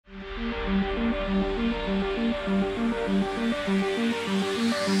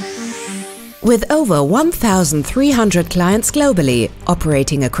With over 1,300 clients globally,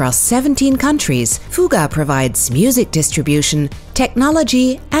 operating across 17 countries, Fuga provides music distribution,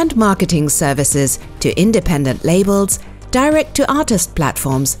 technology and marketing services to independent labels, direct-to-artist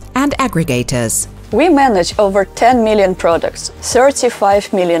platforms and aggregators. We manage over 10 million products,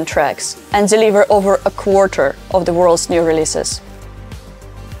 35 million tracks, and deliver over a quarter of the world's new releases.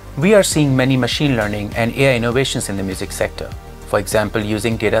 We are seeing many machine learning and AI innovations in the music sector. For example,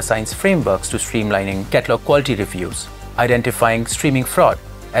 using data science frameworks to streamlining catalog quality reviews, identifying streaming fraud,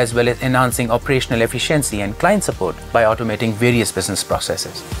 as well as enhancing operational efficiency and client support by automating various business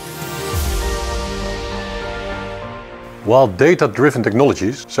processes. While data-driven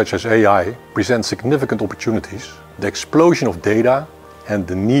technologies, such as AI, present significant opportunities, the explosion of data and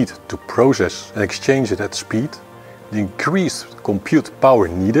the need to process and exchange it at speed, the increased compute power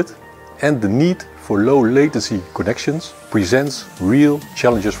needed, and the need for low latency connections presents real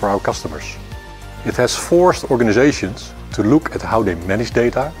challenges for our customers. It has forced organizations to look at how they manage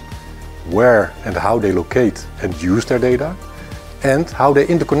data, where and how they locate and use their data, and how they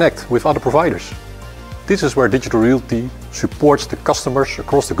interconnect with other providers. This is where Digital Realty supports the customers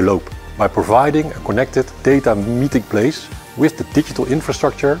across the globe by providing a connected data meeting place with the digital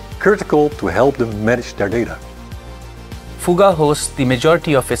infrastructure critical to help them manage their data. Fuga hosts the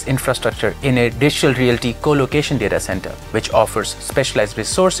majority of its infrastructure in a Digital Realty co-location data center, which offers specialized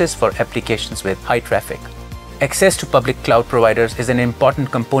resources for applications with high traffic. Access to public cloud providers is an important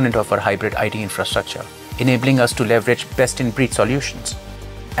component of our hybrid IT infrastructure, enabling us to leverage best-in-breed solutions.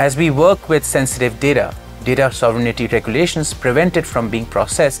 As we work with sensitive data, data sovereignty regulations prevent it from being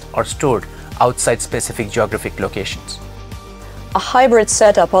processed or stored outside specific geographic locations. A hybrid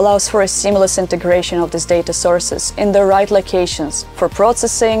setup allows for a seamless integration of these data sources in the right locations for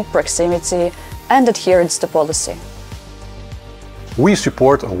processing, proximity, and adherence to policy. We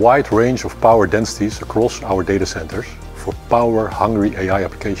support a wide range of power densities across our data centers for power-hungry AI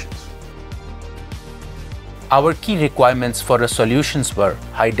applications. Our key requirements for our solutions were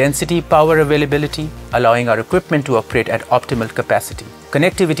high-density power availability, allowing our equipment to operate at optimal capacity,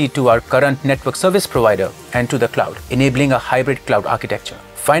 connectivity to our current network service provider and to the cloud, enabling a hybrid cloud architecture,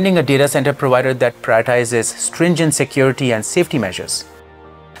 finding a data center provider that prioritizes stringent security and safety measures,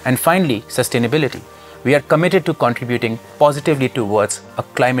 and finally, sustainability. We are committed to contributing positively towards a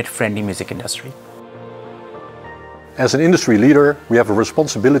climate-friendly music industry. As an industry leader, we have a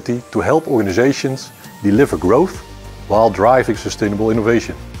responsibility to help organizations deliver growth while driving sustainable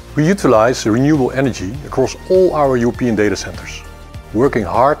innovation. We utilize renewable energy across all our European data centers, working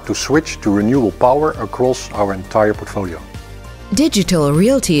hard to switch to renewable power across our entire portfolio. Digital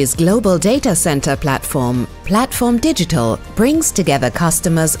Realty's global data center platform, Platform Digital, brings together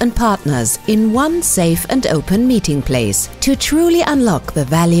customers and partners in one safe and open meeting place to truly unlock the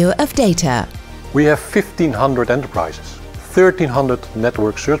value of data. We have 1,500 enterprises, 1,300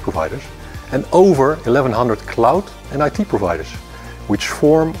 network service providers, and over 1,100 cloud and IT providers, which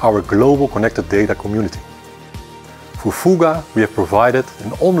form our global connected data community. For Fuga, we have provided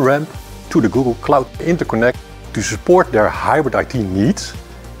an on-ramp to the Google Cloud Interconnect to support their hybrid IT needs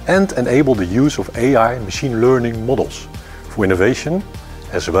and enable the use of AI and machine learning models for innovation,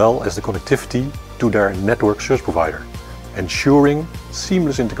 as well as the connectivity to their network service provider, ensuring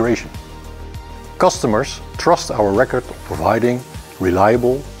seamless integration. Customers trust our record of providing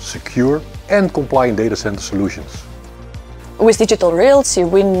reliable, secure, and compliant data center solutions. With Digital Realty,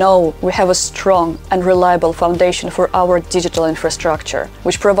 we know we have a strong and reliable foundation for our digital infrastructure,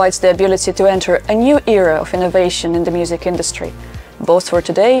 which provides the ability to enter a new era of innovation in the music industry, both for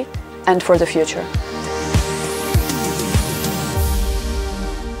today and for the future.